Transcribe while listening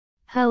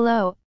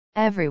Hello,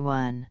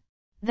 everyone.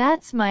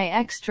 That's my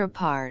extra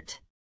part.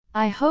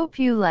 I hope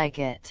you like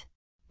it.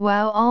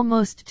 Wow,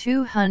 almost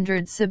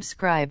 200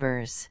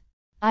 subscribers.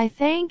 I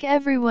thank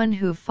everyone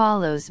who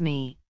follows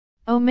me.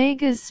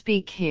 Omegas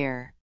speak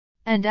here.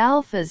 And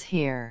Alphas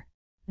here.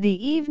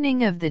 The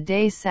evening of the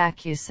day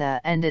Sakusa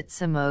and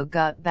Itsumo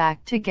got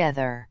back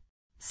together.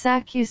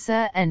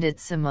 Sakusa and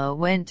Itsumo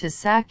went to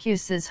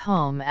Sakusa's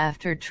home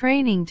after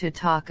training to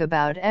talk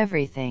about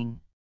everything.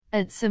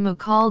 Itsumo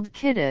called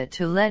Kita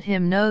to let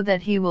him know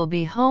that he will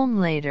be home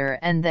later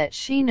and that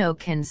Shino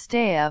can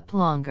stay up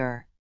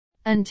longer.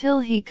 Until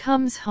he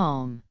comes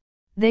home.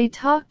 They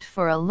talked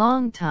for a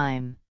long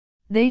time.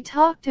 They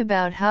talked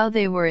about how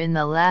they were in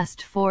the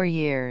last 4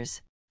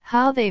 years,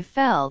 how they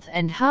felt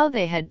and how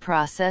they had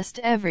processed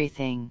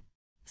everything.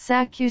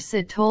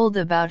 Sakusa told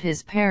about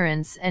his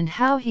parents and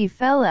how he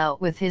fell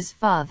out with his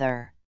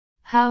father.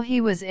 How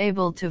he was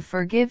able to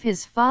forgive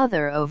his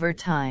father over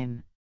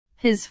time.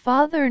 His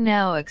father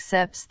now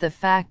accepts the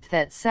fact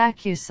that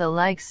Sakusa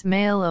likes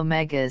male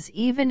omegas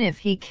even if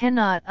he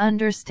cannot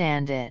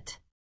understand it.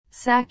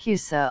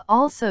 Sakusa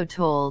also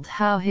told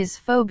how his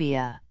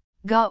phobia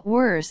got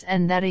worse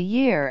and that a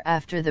year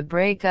after the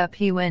breakup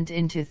he went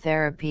into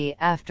therapy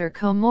after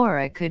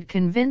Komura could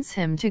convince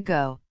him to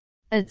go.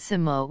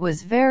 Itsumo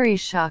was very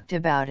shocked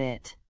about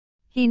it.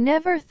 He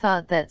never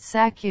thought that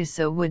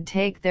Sakusa would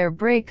take their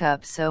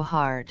breakup so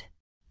hard.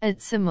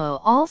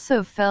 Itsumo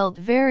also felt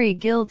very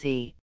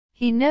guilty.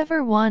 He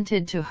never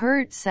wanted to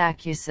hurt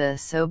Sakusa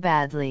so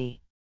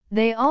badly.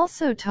 They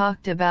also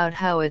talked about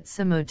how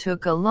Itsumo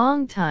took a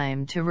long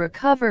time to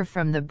recover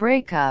from the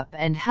breakup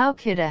and how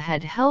Kita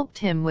had helped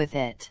him with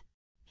it.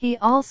 He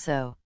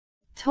also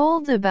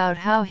told about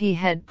how he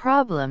had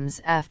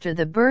problems after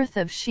the birth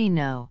of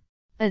Shino.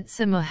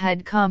 Itsumo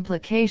had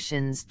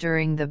complications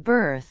during the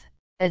birth.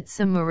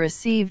 Itsumo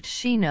received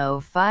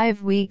Shino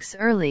 5 weeks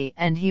early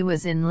and he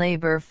was in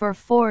labor for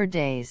 4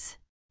 days.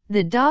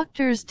 The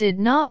doctors did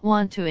not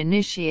want to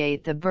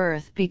initiate the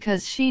birth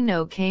because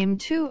Shino came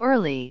too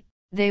early.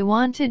 They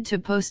wanted to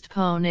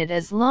postpone it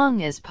as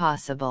long as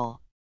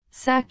possible.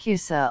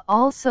 Sakusa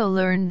also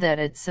learned that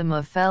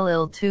Itsumo fell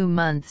ill 2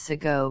 months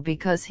ago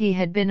because he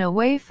had been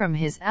away from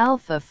his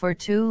alpha for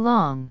too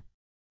long.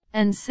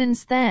 And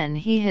since then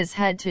he has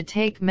had to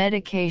take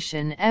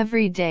medication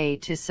every day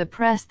to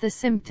suppress the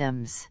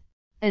symptoms.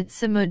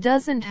 Itsumo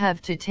doesn't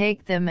have to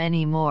take them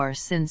anymore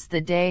since the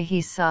day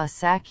he saw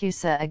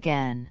Sakusa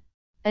again.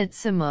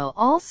 Itsumo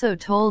also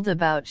told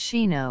about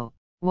Shino,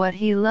 what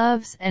he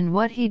loves and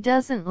what he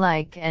doesn't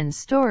like and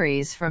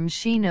stories from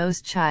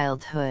Shino's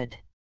childhood.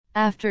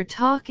 After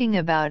talking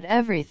about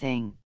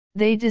everything,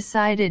 they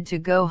decided to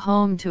go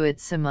home to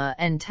Itsumo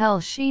and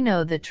tell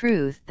Shino the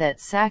truth that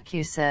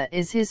Sakusa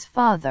is his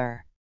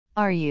father.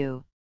 Are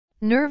you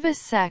nervous,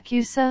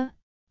 Sakusa?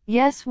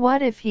 Yes,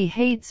 what if he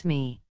hates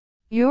me?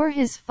 You're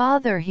his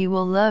father, he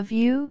will love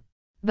you?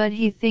 But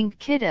he think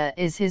Kita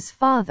is his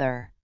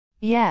father.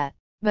 Yeah,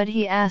 but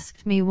he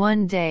asked me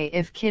one day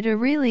if Kita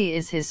really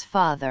is his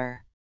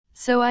father.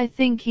 So I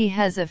think he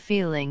has a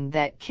feeling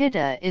that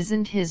Kita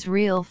isn't his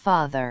real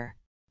father.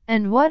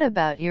 And what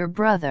about your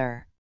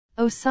brother?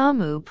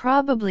 Osamu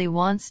probably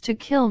wants to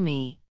kill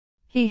me.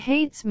 He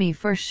hates me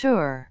for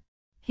sure.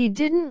 He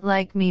didn't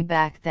like me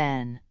back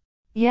then.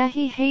 Yeah,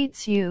 he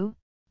hates you.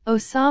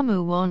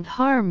 Osamu won't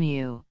harm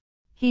you.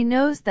 He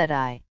knows that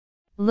I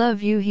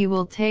love you. He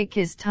will take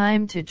his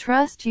time to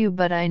trust you,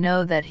 but I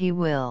know that he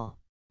will.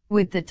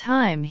 With the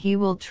time he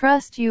will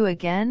trust you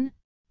again.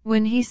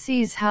 When he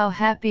sees how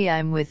happy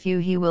I'm with you,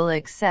 he will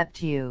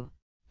accept you.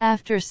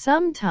 After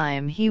some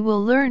time he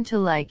will learn to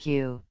like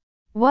you.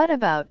 What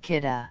about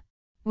Kita?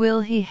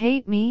 Will he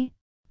hate me?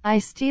 I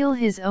steal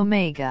his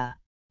omega.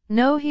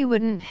 No, he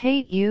wouldn't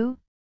hate you.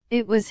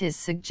 It was his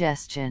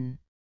suggestion.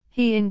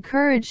 He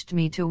encouraged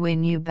me to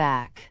win you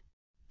back.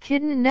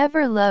 Kita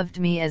never loved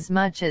me as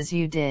much as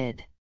you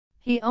did.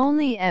 He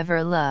only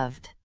ever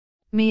loved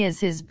me as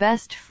his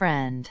best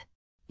friend.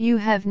 You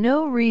have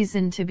no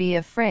reason to be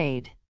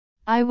afraid.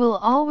 I will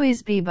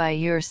always be by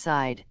your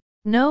side,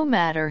 no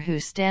matter who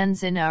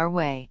stands in our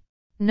way.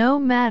 No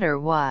matter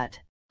what,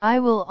 I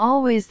will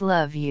always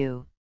love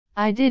you.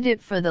 I did it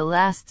for the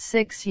last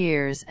 6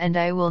 years and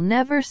I will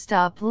never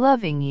stop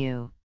loving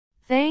you.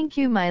 Thank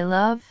you, my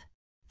love.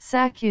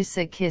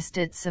 Sakusa kissed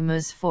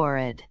Itsumo's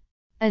forehead.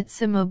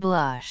 Itsumo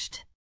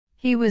blushed.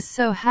 He was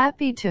so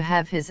happy to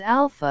have his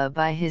alpha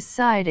by his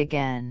side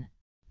again.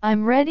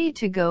 I'm ready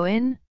to go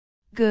in.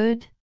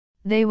 Good.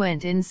 They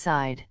went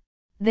inside.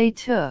 They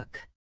took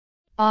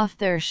off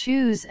their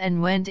shoes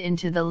and went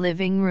into the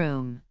living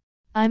room.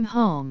 I'm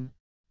home.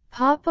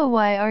 Papa,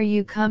 why are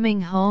you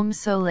coming home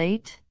so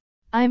late?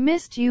 I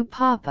missed you,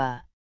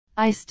 Papa.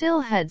 I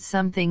still had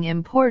something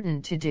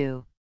important to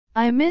do.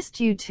 I missed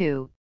you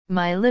too,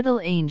 my little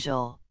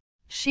angel.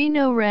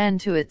 Shino ran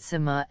to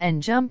Itsumo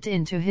and jumped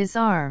into his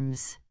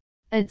arms.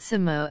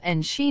 Itsumo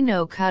and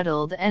Shino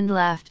cuddled and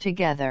laughed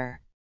together.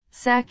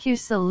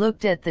 Sakusa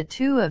looked at the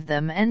two of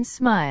them and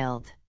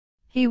smiled.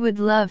 He would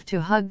love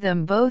to hug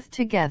them both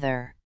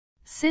together.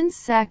 Since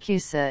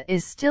Sakusa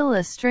is still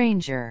a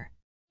stranger,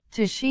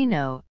 To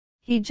Shino,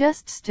 he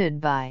just stood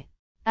by.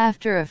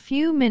 After a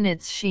few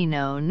minutes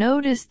Shino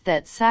noticed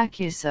that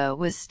Sakusa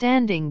was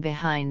standing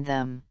behind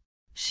them.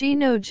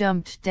 Shino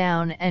jumped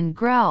down and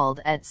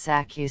growled at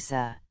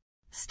Sakusa.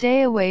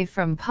 "Stay away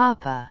from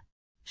Papa."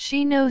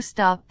 Shino,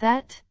 "Stop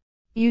that.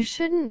 You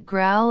shouldn't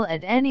growl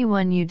at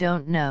anyone you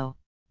don't know.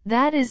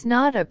 That is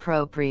not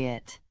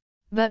appropriate."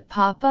 "But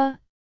Papa,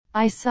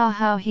 I saw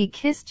how he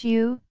kissed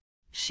you."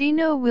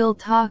 Shino, "We'll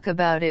talk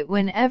about it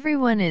when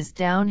everyone is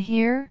down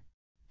here.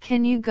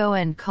 Can you go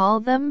and call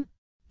them?"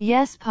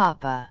 "Yes,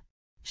 Papa."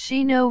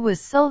 Shino was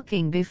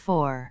sulking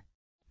before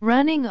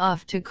running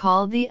off to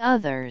call the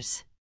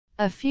others.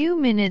 A few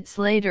minutes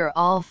later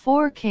all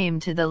four came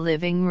to the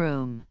living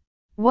room.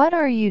 "What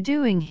are you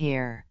doing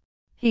here?"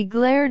 He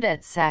glared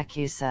at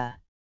Sakusa.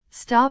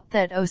 "Stop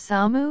that,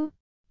 Osamu.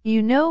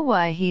 You know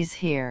why he's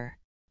here.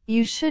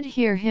 You should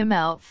hear him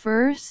out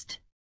first."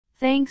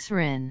 "Thanks,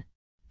 Rin."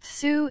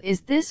 "Tsu,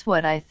 is this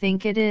what I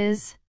think it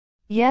is?"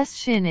 "Yes,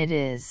 Shin, it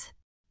is."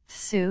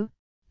 "Tsu?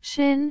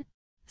 Shin?"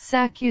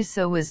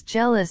 Sakusa was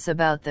jealous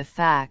about the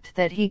fact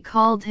that he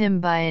called him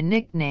by a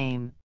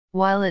nickname,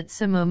 while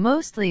Itsumu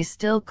mostly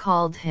still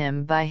called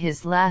him by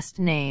his last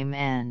name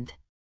and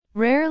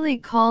rarely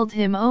called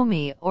him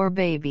Omi or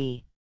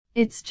baby.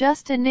 "It's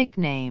just a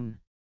nickname.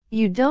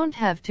 You don't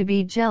have to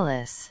be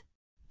jealous."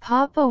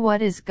 "Papa,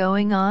 what is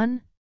going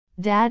on?"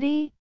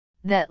 "Daddy?"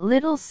 That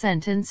little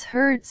sentence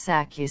hurt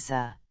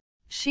Sakusa.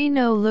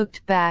 Shino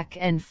looked back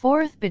and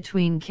forth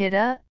between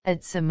Kita,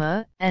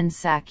 Itsumu, and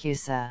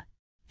Sakusa.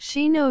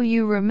 "Shino,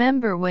 you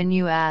remember when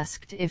you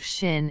asked if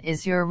Shin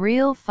is your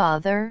real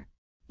father?"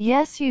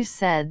 "Yes, you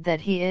said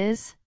that he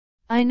is."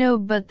 "I know,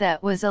 but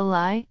that was a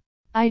lie.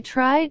 I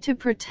tried to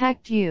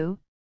protect you."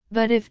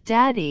 "But if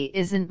Daddy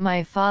isn't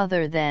my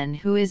father, then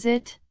who is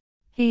it?"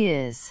 "He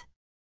is."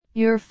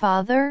 "Your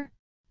father?"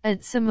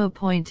 Itsumu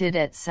pointed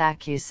at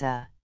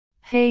Sakusa.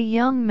 "Hey,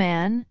 young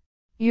man.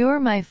 You're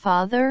my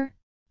father?"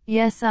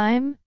 "Yes,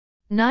 I'm."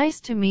 "Nice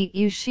to meet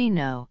you,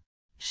 Shino."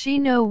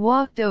 Shino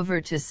walked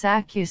over to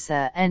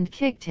Sakusa and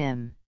kicked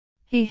him.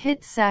 He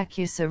hit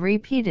Sakusa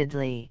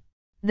repeatedly.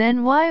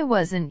 "Then why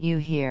wasn't you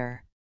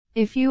here?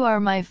 If you are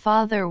my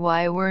father,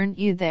 why weren't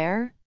you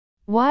there?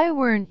 Why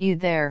weren't you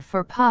there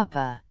for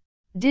Papa?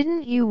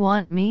 Didn't you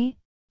want me?"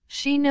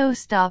 Shino,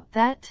 "Stop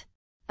that.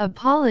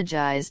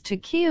 Apologize to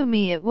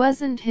Kiyomi, it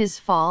wasn't his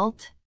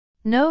fault."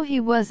 "No, he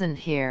wasn't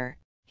here.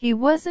 He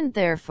wasn't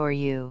there for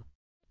you.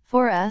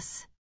 For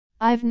us.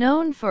 I've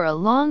known for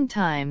a long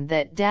time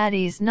that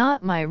Daddy's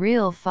not my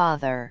real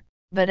father,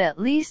 but at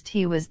least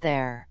he was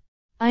there."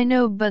 "I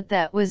know, but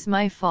that was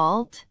my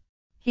fault."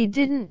 "He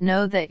didn't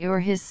know that you're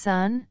his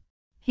son?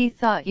 He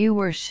thought you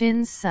were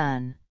Shin's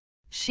son."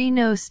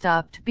 Shino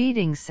stopped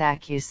beating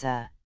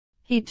Sakusa.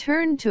 He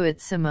turned to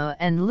Itsumu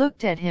and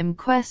looked at him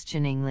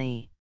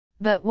questioningly.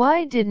 "But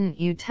why didn't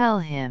you tell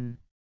him?"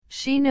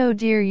 "Shino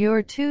dear,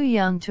 you're too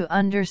young to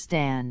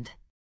understand.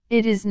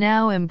 It is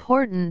now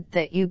important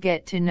that you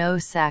get to know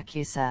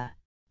Sakusa.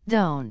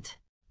 Don't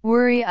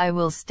worry, I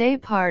will stay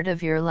part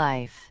of your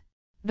life.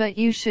 But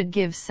you should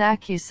give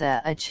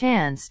Sakusa a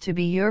chance to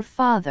be your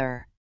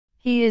father.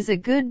 He is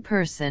a good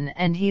person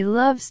and he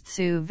loves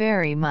Tsu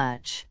very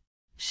much."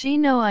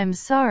 "Shino, I'm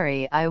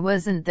sorry I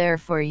wasn't there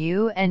for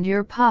you and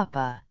your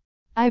papa.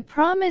 I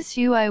promise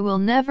you I will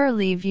never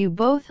leave you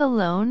both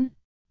alone.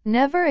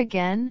 Never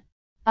again.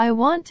 I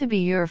want to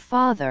be your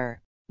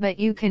father, but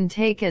you can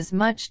take as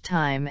much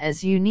time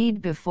as you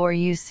need before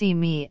you see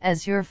me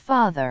as your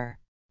father."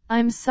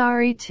 "I'm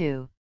sorry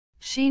too.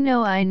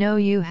 Shino, I know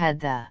you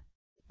had the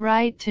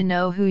right to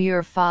know who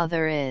your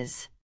father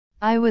is.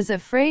 I was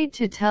afraid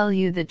to tell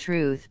you the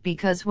truth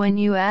because when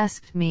you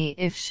asked me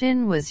if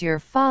Shin was your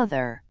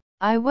father,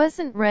 I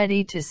wasn't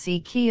ready to see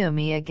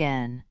Kiyomi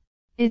again."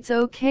 "It's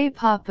okay,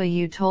 Papa,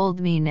 you told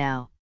me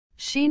now."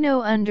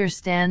 Shino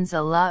understands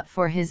a lot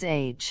for his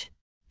age.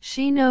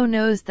 Shino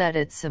knows that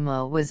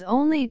Itsumu was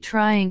only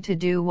trying to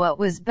do what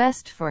was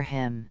best for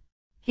him.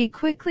 He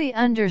quickly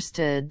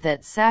understood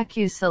that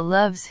Sakusa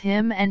loves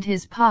him and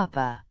his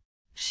papa.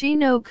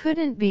 Shino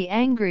couldn't be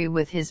angry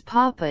with his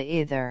papa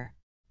either.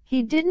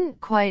 He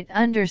didn't quite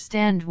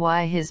understand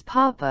why his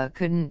papa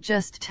couldn't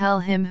just tell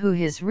him who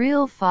his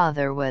real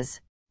father was,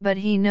 but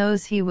he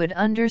knows he would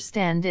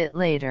understand it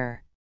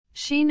later.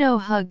 Shino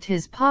hugged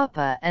his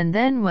papa and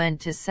then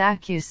went to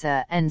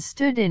Sakusa and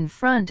stood in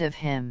front of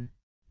him.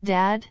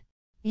 "Dad?"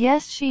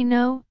 "Yes,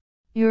 Shino?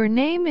 Your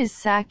name is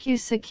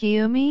Sakusa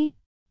Kiyomi?"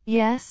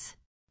 "Yes."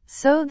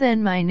 "So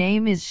then my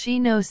name is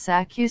Shino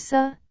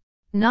Sakusa?"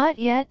 "Not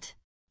yet.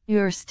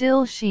 You're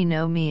still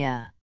Shino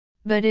Mia.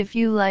 But if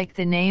you like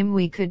the name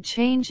we could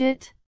change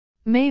it?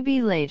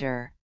 Maybe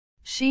later."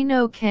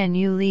 "Shino, can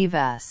you leave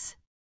us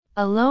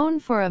alone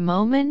for a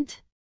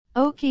moment?"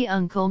 "Oki,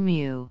 Uncle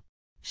Mew."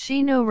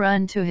 Shino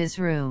ran to his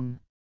room.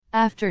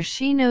 After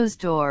Shino's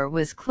door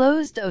was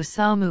closed,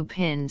 Osamu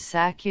pinned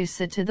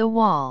Sakusa to the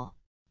wall.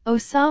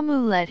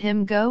 "Osamu, let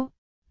him go?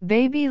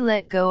 Baby,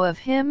 let go of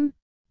him?"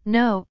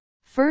 "No,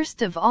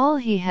 first of all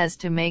he has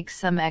to make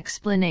some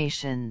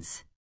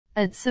explanations."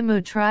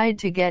 Utsumu tried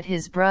to get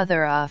his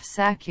brother off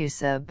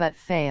Sakusa but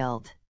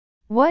failed.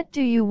 What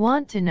do you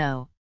want to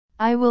know?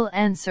 I will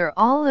answer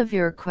all of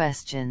your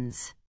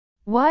questions.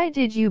 Why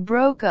did you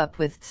broke up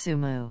with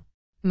Tsumu?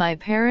 My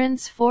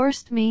parents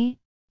forced me?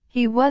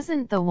 He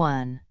wasn't the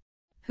one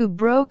who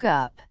broke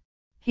up.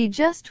 He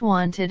just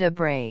wanted a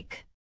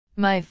break.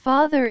 My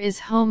father is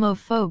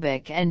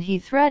homophobic and he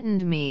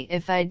threatened me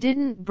if I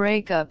didn't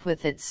break up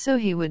with it, so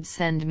he would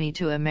send me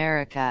to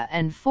America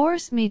and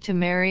force me to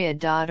marry a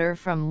daughter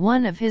from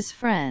one of his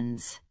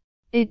friends.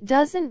 It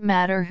doesn't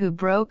matter who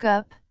broke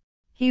up.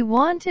 He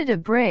wanted a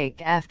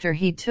break after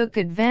he took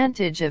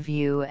advantage of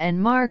you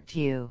and marked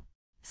you.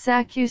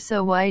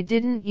 Sakusa, why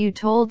didn't you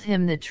told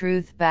him the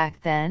truth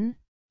back then?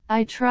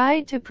 I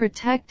tried to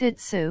protect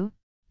Itsu.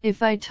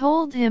 If I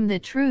told him the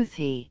truth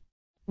he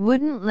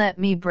wouldn't let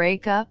me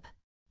break up.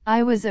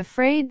 I was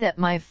afraid that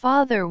my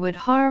father would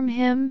harm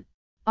him.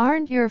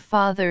 Aren't your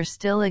father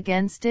still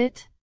against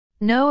it?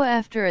 No,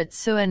 after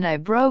Itsu and I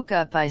broke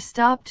up I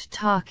stopped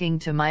talking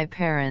to my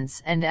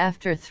parents, and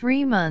after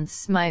 3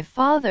 months my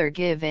father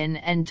gave in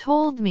and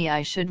told me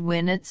I should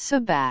win Itsu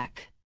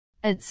back.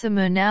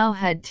 Itsumu now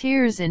had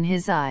tears in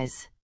his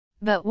eyes.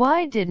 But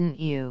why didn't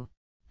you?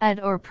 At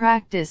our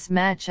practice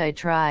match I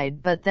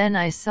tried, but then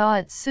I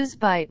saw Itsu's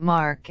bite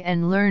mark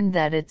and learned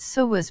that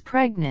Itsu was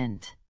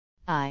pregnant.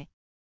 I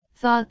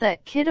thought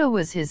that Kiddo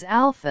was his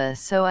alpha,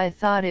 so I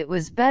thought it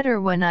was better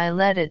when I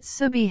let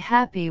Itsu be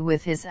happy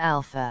with his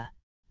alpha.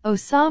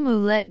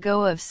 Osamu let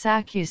go of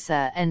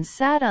Sakusa and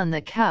sat on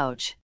the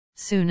couch.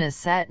 Suna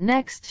sat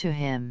next to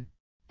him.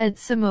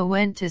 Itsumu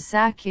went to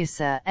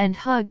Sakusa and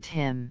hugged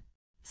him.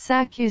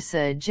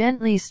 Sakusa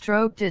gently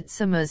stroked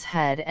Itsumu's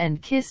head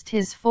and kissed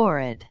his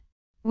forehead.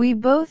 We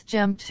both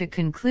jumped to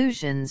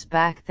conclusions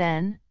back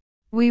then.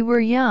 We were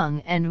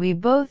young and we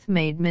both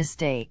made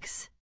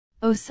mistakes.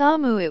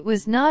 Osamu, it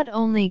was not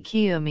only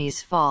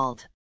Kiyomi's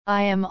fault.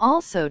 I am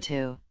also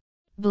to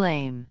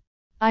blame.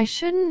 I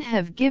shouldn't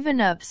have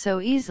given up so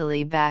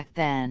easily back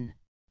then.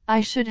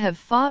 I should have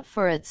fought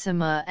for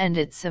Itsumu and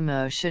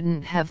Itsumu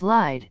shouldn't have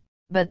lied,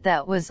 but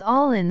that was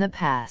all in the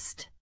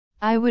past.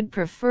 I would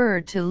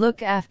prefer to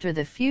look after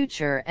the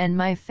future and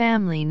my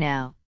family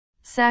now.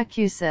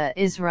 Sakusa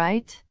is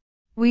right.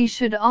 We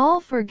should all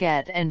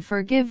forget and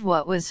forgive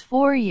what was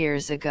 4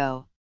 years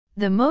ago.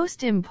 The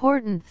most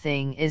important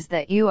thing is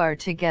that you are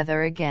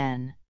together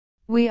again.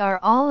 We are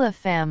all a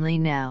family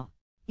now.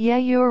 Yeah,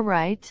 you're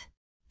right.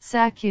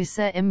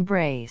 Sakusa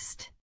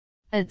embraced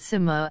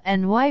Itsumu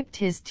and wiped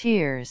his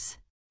tears.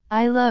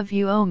 I love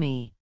you,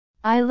 Omi.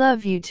 I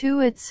love you too,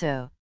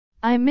 Itsu.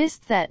 I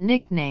missed that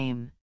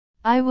nickname.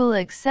 I will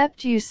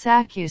accept you,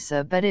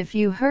 Sakusa, but if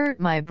you hurt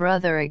my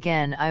brother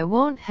again I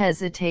won't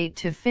hesitate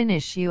to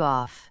finish you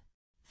off.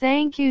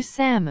 Thank you,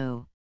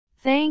 Samu.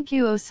 Thank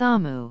you,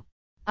 Osamu.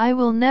 I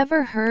will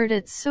never hurt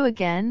Itsu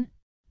again.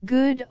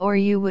 Good, or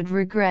you would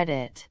regret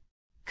it.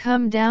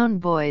 Come down,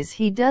 boys,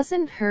 he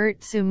doesn't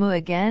hurt Tsumu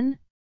again.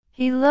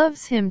 He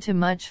loves him too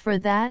much for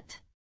that.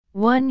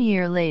 1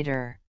 year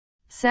later.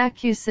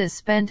 Sakusa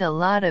spent a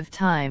lot of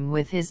time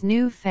with his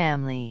new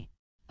family.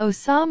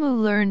 Osamu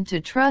learned to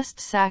trust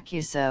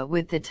Sakusa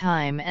with the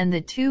time and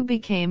the two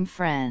became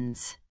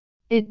friends.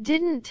 It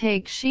didn't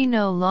take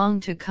Shino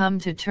long to come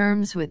to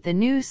terms with the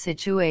new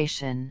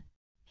situation.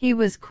 He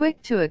was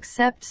quick to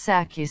accept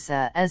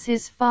Sakusa as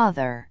his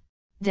father.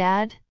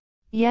 Dad?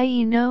 Yeah,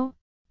 you know?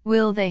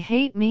 Will they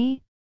hate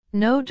me?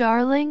 No,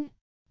 darling.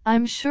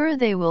 I'm sure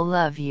they will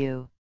love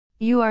you.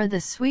 You are the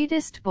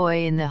sweetest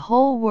boy in the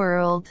whole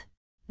world.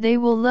 They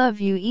will love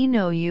you,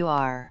 Ino. You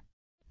are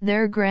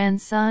their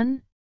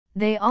grandson?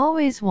 They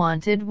always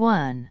wanted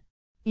one.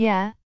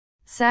 Yeah.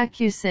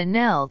 Sakusa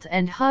knelt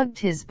and hugged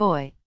his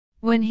boy.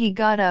 When he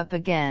got up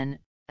again,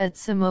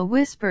 Itsumu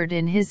whispered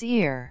in his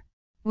ear.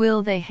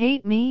 Will they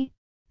hate me?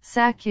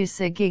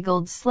 Sakusa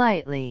giggled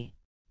slightly.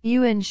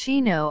 You and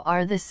Shino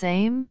are the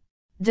same?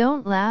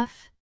 Don't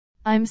laugh.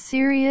 I'm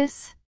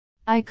serious.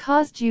 I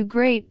caused you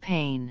great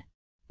pain.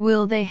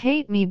 Will they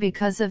hate me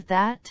because of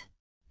that?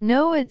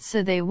 No,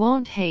 Itsu, they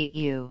won't hate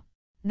you.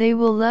 They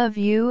will love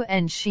you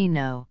and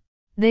Shino.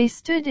 They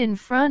stood in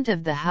front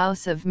of the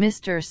house of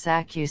Mr.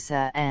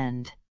 Sakusa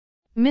and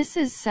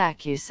Mrs.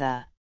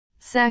 Sakusa.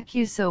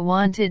 Sakusa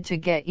wanted to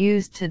get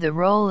used to the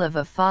role of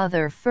a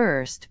father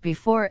first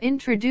before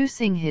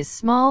introducing his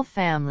small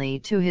family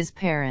to his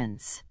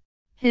parents.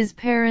 His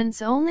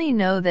parents only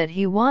know that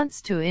he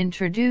wants to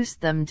introduce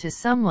them to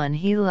someone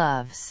he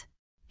loves.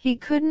 He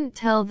couldn't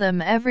tell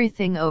them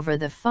everything over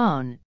the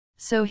phone,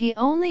 so he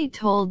only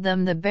told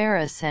them the bare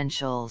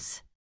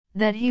essentials.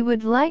 That he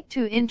would like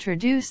to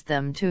introduce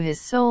them to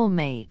his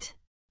soulmate.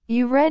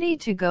 You ready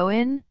to go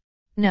in?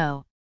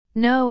 No.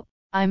 No,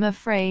 I'm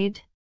afraid.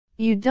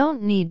 You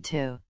don't need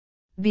to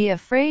be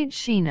afraid,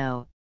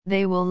 Shino.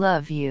 They will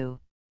love you.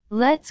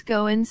 Let's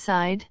go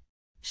inside.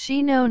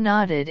 Shino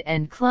nodded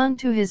and clung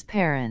to his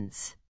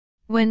parents.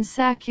 When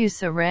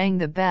Sakusa rang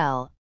the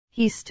bell,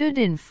 he stood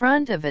in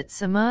front of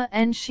Itsumu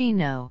and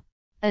Shino.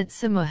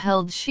 Itsumu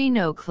held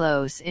Shino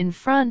close in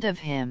front of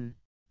him.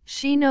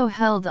 Shino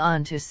held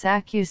onto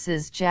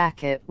Sakusa's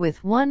jacket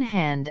with one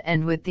hand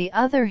and with the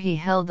other he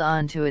held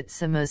onto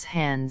Itsumo's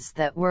hands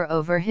that were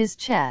over his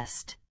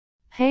chest.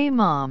 Hey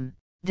Mom,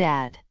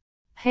 Dad.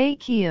 Hey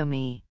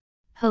Kiyomi.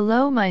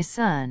 Hello my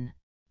son.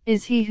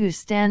 Is he who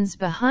stands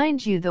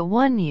behind you the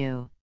one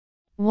you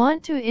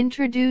want to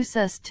introduce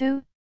us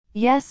to?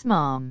 Yes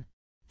Mom.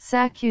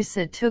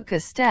 Sakusa took a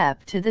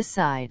step to the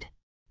side.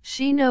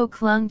 Shino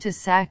clung to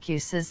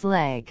Sakusa's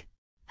leg.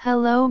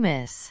 Hello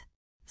Miss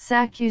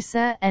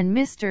Sakusa and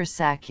Mr.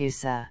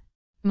 Sakusa.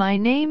 My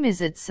name is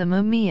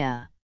Itsumo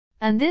Miya.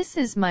 And this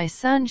is my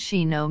son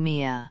Shino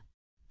Miya.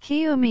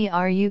 Kiyomi,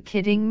 are you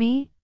kidding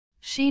me?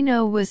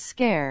 Shino was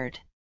scared.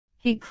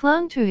 He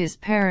clung to his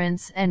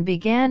parents and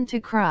began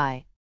to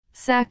cry.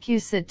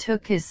 Sakusa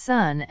took his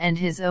son and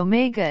his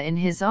Omega in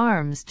his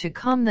arms to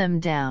calm them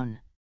down.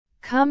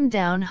 Come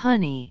down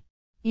honey.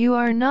 You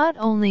are not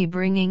only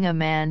bringing a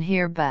man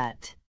here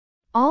but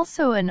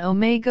also an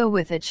Omega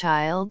with a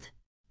child.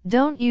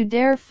 Don't you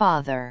dare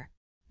father.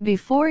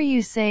 Before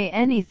you say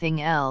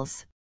anything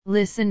else,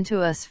 listen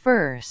to us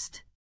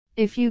first.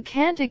 If you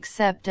can't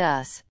accept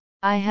us,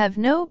 I have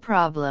no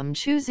problem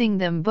choosing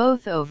them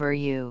both over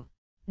you.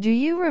 Do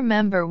you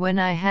remember when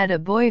I had a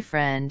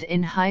boyfriend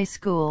in high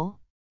school?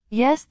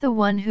 Yes, the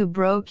one who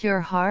broke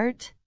your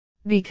heart?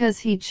 Because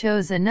he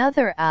chose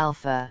another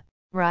alpha,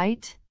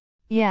 right?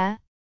 Yeah.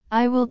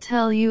 I will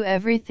tell you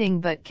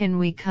everything, but can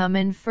we come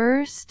in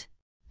first?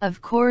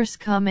 Of course,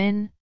 come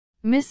in.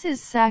 Mrs.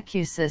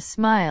 Sakusa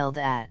smiled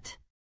at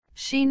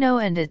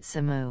Shino and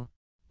Itsumo.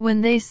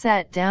 When they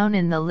sat down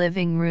in the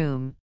living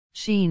room,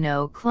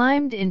 Shino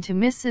climbed into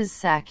Mrs.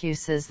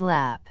 Sakusa's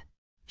lap.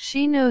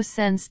 Shino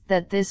sensed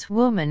that this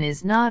woman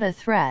is not a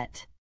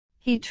threat.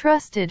 He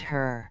trusted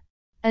her.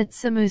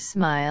 Itsumo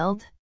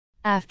smiled.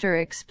 After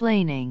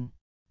explaining,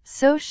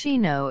 so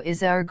Shino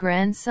is our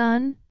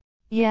grandson?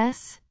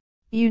 Yes.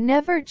 You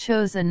never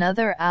chose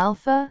another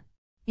alpha?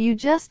 You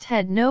just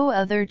had no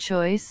other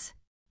choice?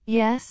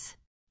 Yes.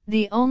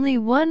 The only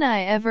one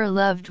I ever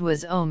loved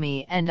was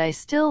Omi, and I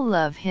still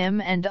love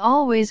him and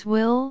always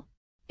will.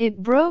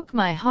 It broke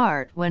my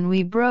heart when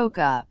we broke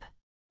up.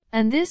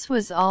 And this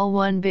was all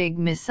one big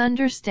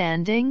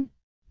misunderstanding?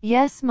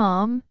 Yes,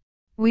 Mom.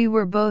 We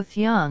were both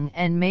young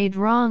and made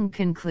wrong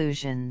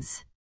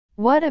conclusions.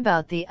 What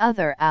about the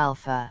other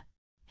alpha?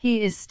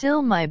 He is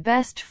still my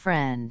best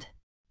friend.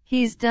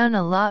 He's done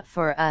a lot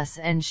for us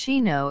and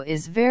Shino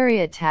is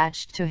very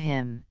attached to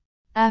him.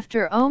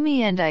 After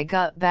Omi and I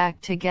got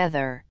back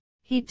together,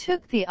 he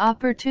took the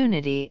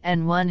opportunity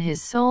and won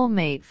his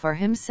soulmate for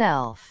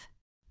himself.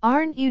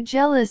 Aren't you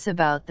jealous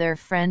about their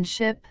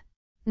friendship?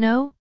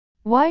 No?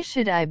 Why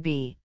should I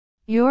be?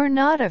 You're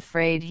not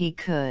afraid he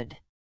could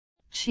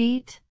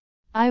cheat?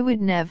 I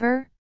would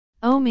never.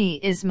 Omi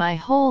is my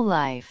whole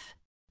life.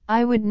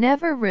 I would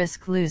never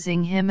risk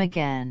losing him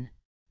again.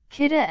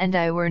 Kida and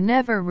I were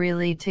never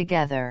really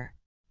together.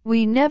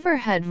 We never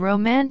had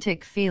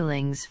romantic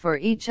feelings for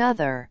each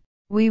other.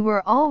 We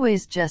were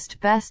always just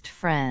best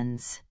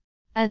friends.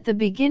 At the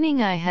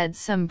beginning I had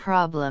some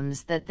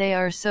problems that they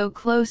are so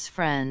close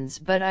friends,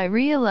 but I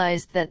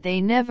realized that they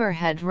never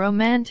had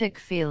romantic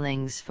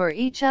feelings for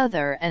each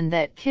other and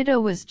that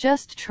Kida was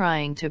just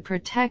trying to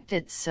protect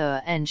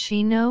Itsumo and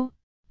Shino.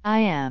 I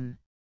am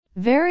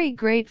very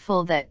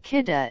grateful that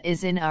Kida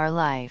is in our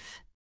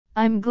life.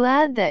 I'm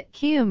glad that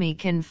Kiyomi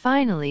can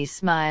finally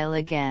smile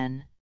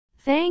again.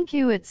 Thank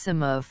you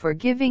Itsumo for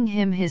giving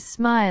him his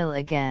smile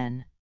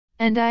again.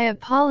 And I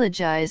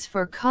apologize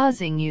for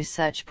causing you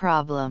such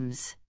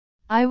problems.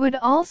 I would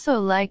also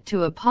like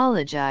to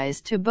apologize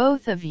to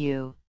both of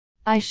you.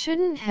 I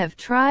shouldn't have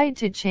tried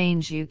to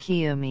change you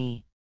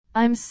Kiyomi.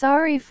 I'm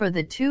sorry for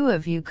the two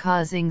of you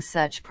causing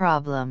such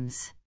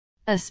problems.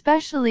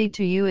 Especially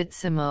to you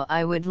Itsumo,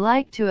 I would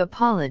like to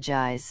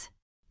apologize.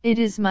 It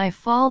is my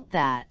fault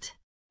that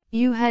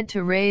you had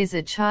to raise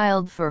a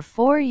child for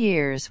 4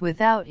 years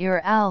without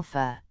your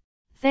alpha.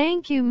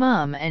 Thank you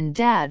Mom and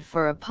Dad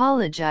for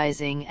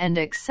apologizing and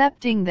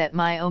accepting that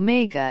my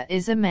Omega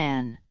is a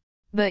man.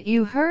 But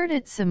you hurt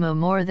Itsumo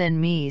more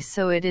than me,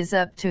 so it is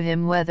up to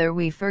him whether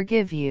we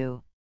forgive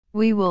you.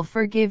 We will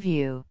forgive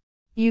you.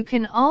 You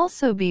can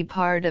also be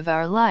part of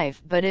our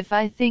life, but if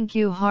I think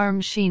you harm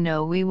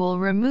Shino, we will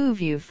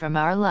remove you from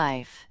our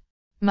life.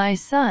 My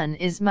son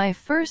is my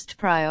first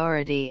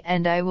priority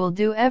and I will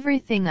do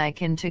everything I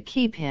can to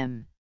keep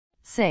him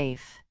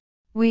safe.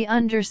 We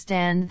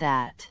understand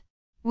that.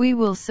 We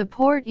will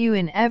support you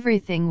in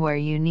everything where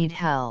you need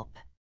help.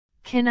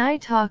 Can I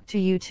talk to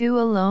you two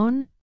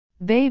alone?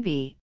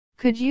 Baby,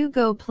 could you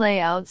go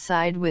play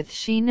outside with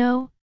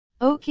Shino?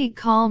 Oki,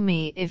 call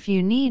me if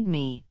you need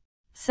me.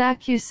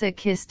 Sakusa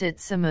kissed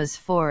Itsumo's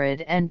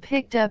forehead and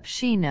picked up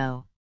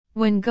Shino.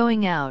 When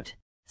going out,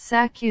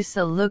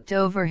 Sakusa looked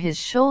over his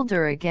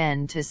shoulder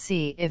again to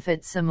see if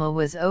Itsumo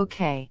was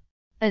okay.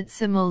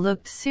 Itsumo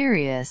looked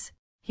serious.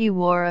 He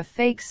wore a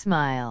fake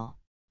smile.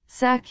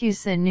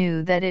 Sakusa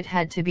knew that it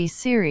had to be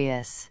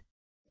serious.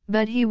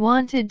 But he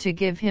wanted to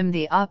give him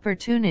the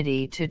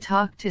opportunity to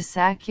talk to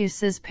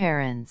Sakusa's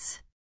parents.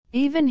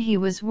 Even he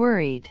was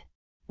worried.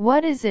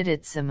 What is it,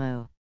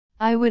 Itsumu?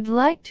 I would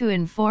like to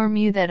inform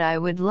you that I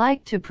would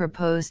like to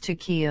propose to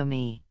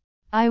Kiyomi.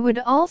 I would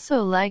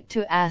also like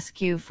to ask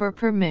you for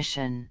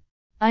permission.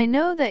 I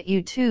know that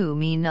you two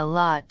mean a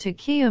lot to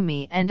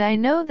Kiyomi, and I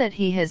know that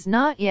he has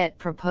not yet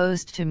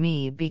proposed to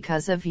me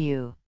because of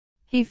you.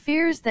 He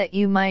fears that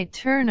you might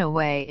turn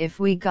away if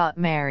we got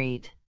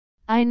married.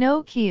 I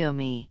know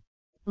Kiyomi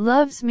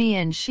loves me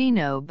and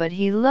Shino, but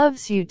he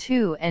loves you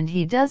too and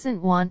he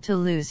doesn't want to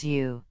lose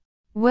you.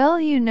 Well,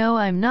 you know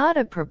I'm not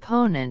a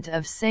proponent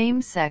of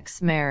same-sex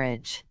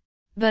marriage.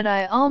 But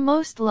I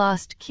almost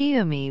lost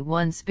Kiyomi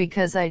once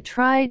because I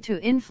tried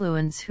to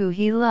influence who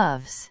he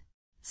loves.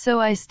 So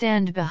I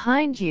stand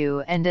behind you,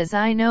 and as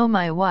I know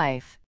my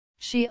wife,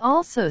 she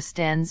also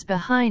stands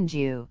behind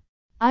you.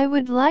 I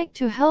would like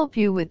to help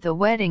you with the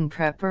wedding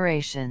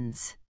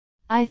preparations.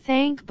 I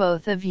thank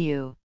both of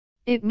you.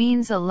 It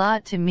means a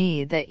lot to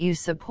me that you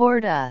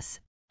support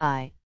us.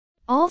 I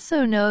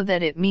also know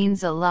that it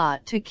means a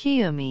lot to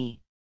Kiyomi.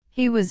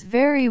 He was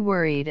very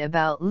worried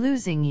about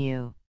losing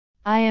you.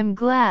 I am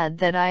glad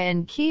that I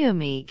and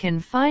Kiyomi can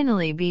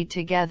finally be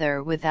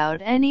together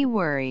without any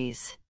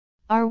worries.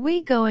 Are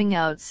we going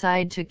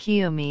outside to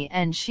Kiyomi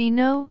and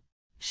Shino?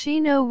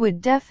 Shino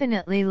would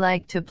definitely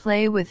like to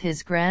play with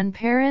his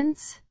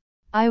grandparents.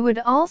 I would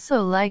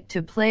also like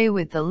to play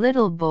with the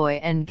little boy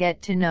and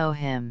get to know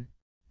him.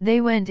 They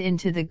went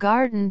into the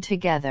garden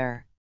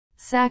together.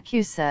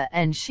 Sakusa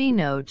and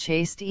Shino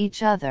chased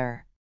each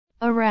other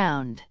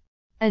around.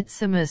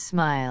 Itsumu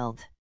smiled.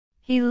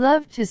 He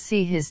loved to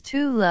see his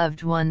two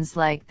loved ones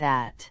like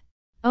that.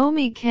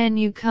 Omi, can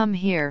you come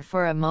here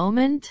for a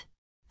moment?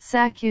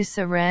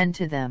 Sakusa ran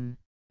to them.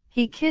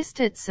 He kissed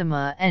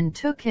Itsumu and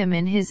took him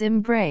in his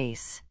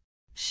embrace.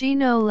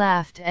 Shino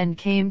laughed and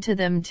came to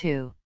them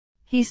too.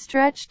 He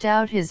stretched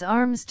out his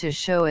arms to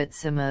show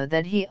Itsumu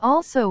that he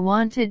also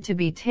wanted to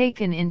be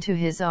taken into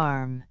his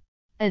arm.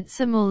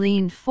 Itsumu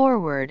leaned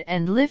forward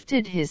and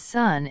lifted his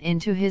son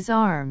into his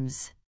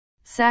arms.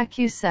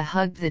 Sakusa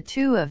hugged the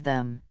two of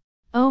them.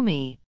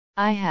 Omi,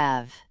 I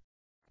have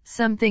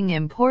something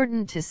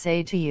important to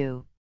say to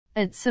you.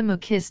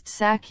 Itsumu kissed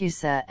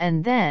Sakusa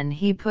and then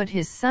he put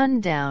his son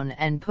down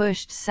and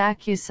pushed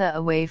Sakusa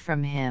away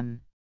from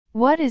him.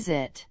 What is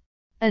it?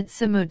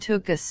 Itsumu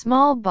took a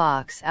small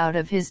box out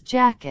of his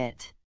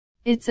jacket.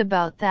 It's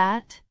about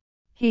that?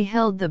 He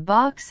held the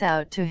box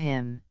out to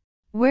him.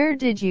 Where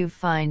did you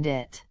find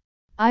it?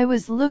 I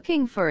was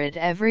looking for it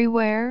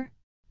everywhere.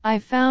 I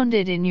found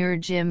it in your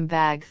gym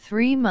bag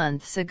 3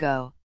 months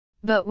ago.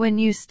 But when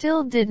you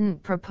still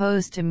didn't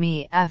propose to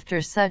me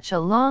after such a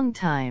long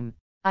time,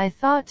 I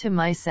thought to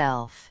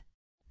myself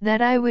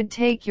that I would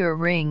take your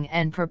ring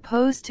and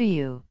propose to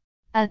you.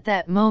 At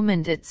that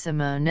moment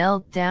Itsumu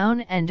knelt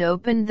down and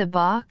opened the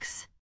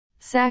box.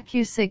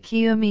 Sakusa,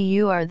 Kiyomi,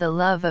 you are the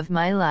love of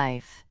my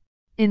life.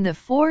 In the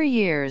 4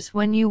 years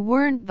when you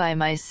weren't by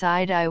my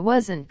side I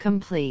wasn't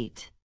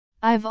complete.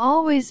 I've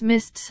always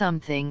missed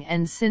something,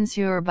 and since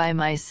you're by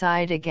my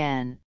side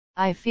again,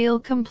 I feel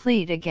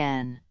complete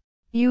again.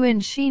 You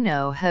and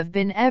Shino have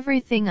been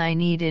everything I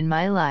need in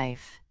my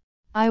life.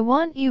 I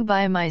want you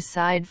by my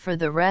side for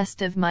the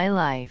rest of my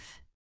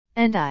life.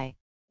 And I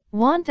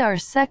want our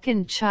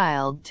second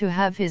child to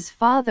have his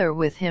father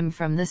with him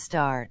from the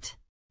start.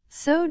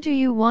 So do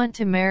you want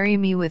to marry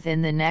me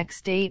within the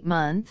next 8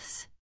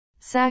 months?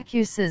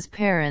 Sakusa's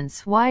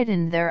parents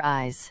widened their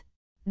eyes.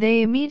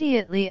 They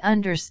immediately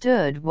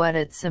understood what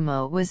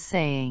Itsumu was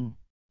saying.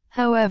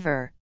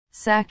 However,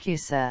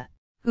 Sakusa,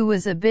 who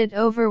was a bit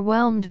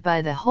overwhelmed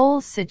by the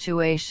whole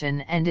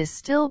situation and is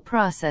still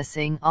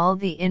processing all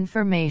the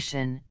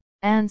information,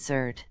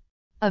 answered,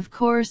 Of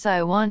course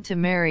I want to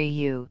marry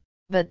you,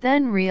 but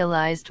then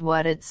realized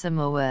what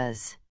Itsumu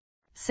was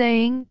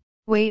saying.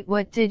 Wait,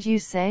 what did you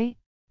say?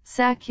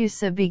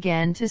 Sakusa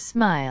began to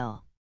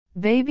smile.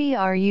 Baby,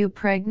 are you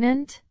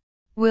pregnant?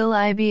 Will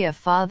I be a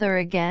father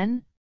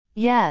again?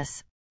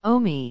 Yes,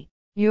 Omi,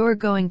 you're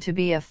going to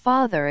be a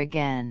father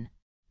again.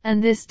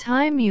 And this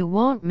time you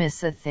won't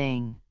miss a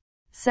thing.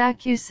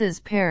 Sakusa's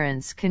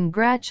parents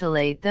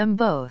congratulate them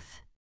both.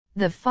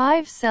 The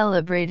 5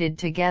 celebrated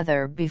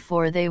together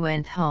before they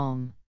went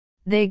home.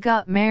 They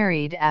got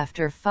married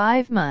after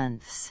 5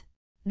 months.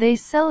 They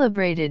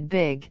celebrated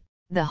big.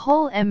 The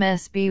whole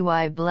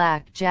MSBY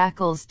Black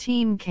Jackals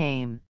team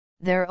came,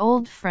 their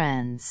old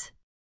friends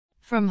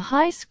from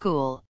high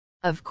school.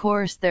 Of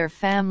course their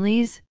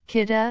families,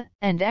 Kita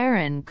and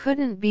Aaron,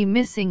 couldn't be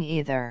missing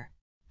either.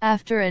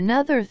 After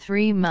another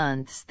 3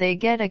 months they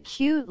get a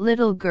cute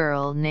little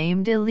girl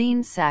named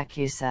Eileen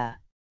Sakusa.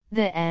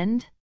 The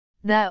end?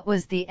 That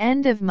was the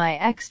end of my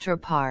extra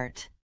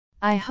part.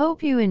 I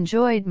hope you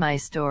enjoyed my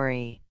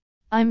story.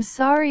 I'm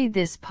sorry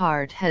this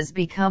part has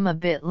become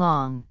a bit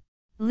long.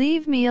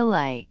 Leave me a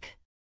like.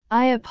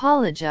 I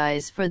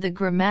apologize for the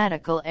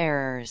grammatical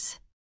errors.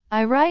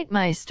 I write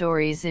my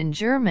stories in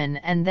German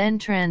and then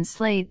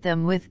translate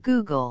them with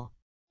Google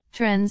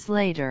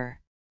Translator.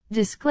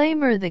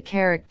 Disclaimer: the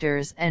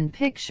characters and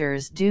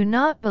pictures do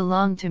not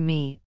belong to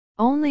me,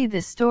 only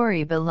the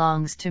story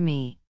belongs to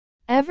me.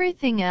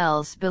 Everything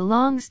else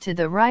belongs to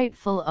the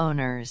rightful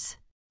owners.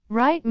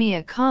 Write me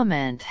a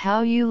comment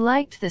how you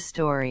liked the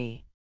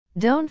story.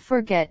 Don't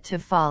forget to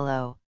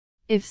follow.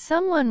 If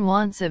someone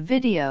wants a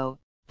video,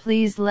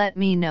 please let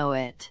me know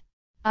it.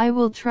 I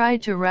will try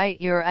to write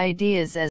your ideas as